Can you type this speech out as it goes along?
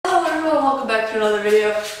welcome back to another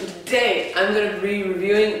video. Today I'm going to be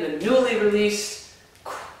reviewing the newly released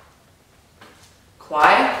the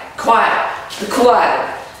Kui.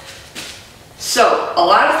 So, a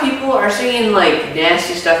lot of people are saying like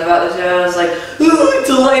nasty stuff about this yo-yo. It's like, ooh, it's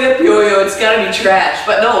a light up yo-yo, it's gotta be trash.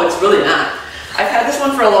 But no, it's really not. I've had this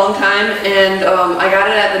one for a long time, and I got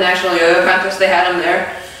it at the National Yo-Yo Contest. They had them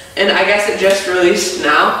there, and I guess it just released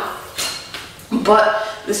now. But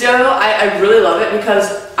this yo-yo, I really love it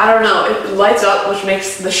because, I don't know, it lights up, which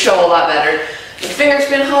makes the show a lot better. The finger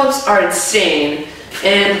spin hubs are insane,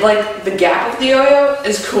 and like the gap of the yo-yo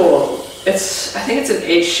is cool. I think it's an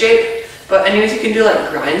H shape, but anyways, you can do like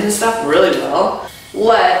grinds and stuff really well.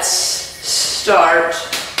 Let's start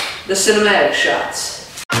the cinematic shots.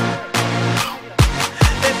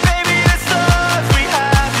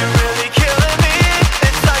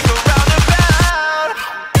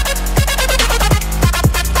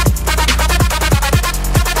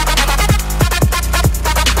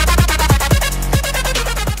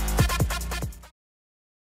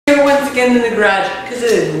 Once again in the garage because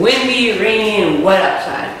it is windy, rainy, and wet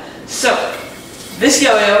outside. So, this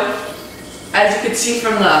yo-yo, as you can see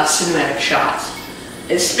from the cinematic shots,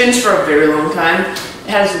 it spins for a very long time. It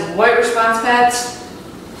has white response pads,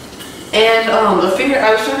 and the finger.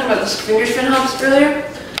 I was talking about the finger spin hubs earlier.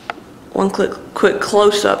 One quick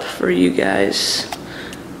close up for you guys.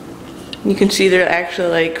 You can see they're actually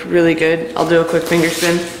like really good. I'll do a quick finger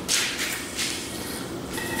spin.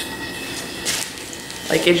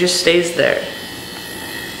 Like, it just stays there.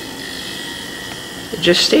 It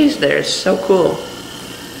just stays there. It's so cool.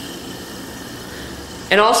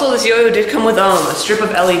 And also, this yo-yo did come with a strip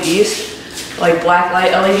of LEDs, like black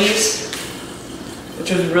light LEDs,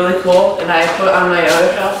 which was really cool. And I put on my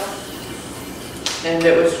yo-yo shelf, and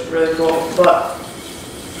it was really cool. But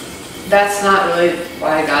that's not really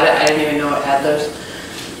why I got it. I didn't even know it had those.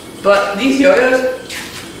 But these yo-yos,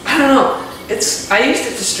 I don't know. I used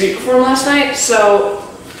it to street perform last night, so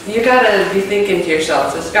you gotta be thinking to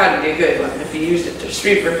yourself, it's gotta be a good one if you used it to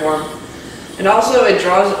street perform. And also, it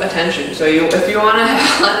draws attention, so if you want to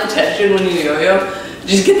have a lot of attention when you yo-yo,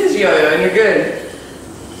 just get this yo-yo and you're good.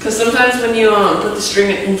 Because sometimes when you put the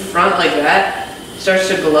string in front like that, it starts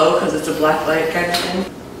to glow because it's a black light kind of thing.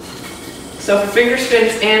 So for finger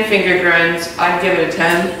spins and finger grinds, I'd give it a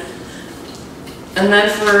 10. And then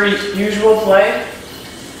for usual play,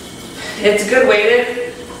 it's good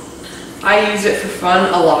weighted. I use it for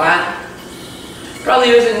fun a lot.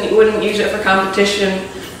 Probably wouldn't use it for competition,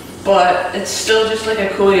 but it's still just like a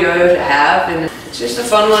cool yo-yo to have, and it's just a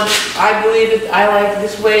fun one. I believe I like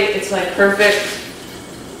this weight. It's like perfect.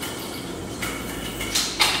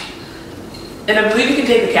 And I believe you can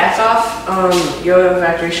take the caps off.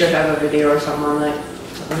 YoyoFactory should have a video or something on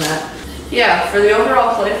that. Yeah, for the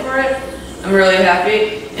overall play for it, I'm really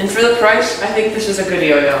happy. And for the price, I think this is a good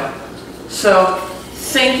yo-yo. So,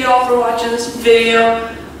 thank you all for watching this video.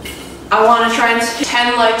 I want to try and get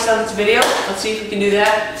 10 likes on this video. Let's see if we can do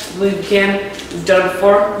that. I believe we can. We've done it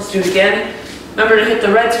before. Let's do it again. Remember to hit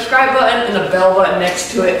the red subscribe button and the bell button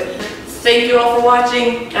next to it. Thank you all for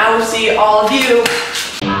watching, and I will see all of you.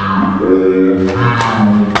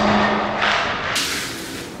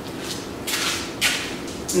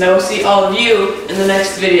 And I will see all of you in the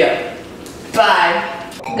next video. Bye.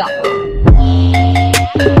 Go.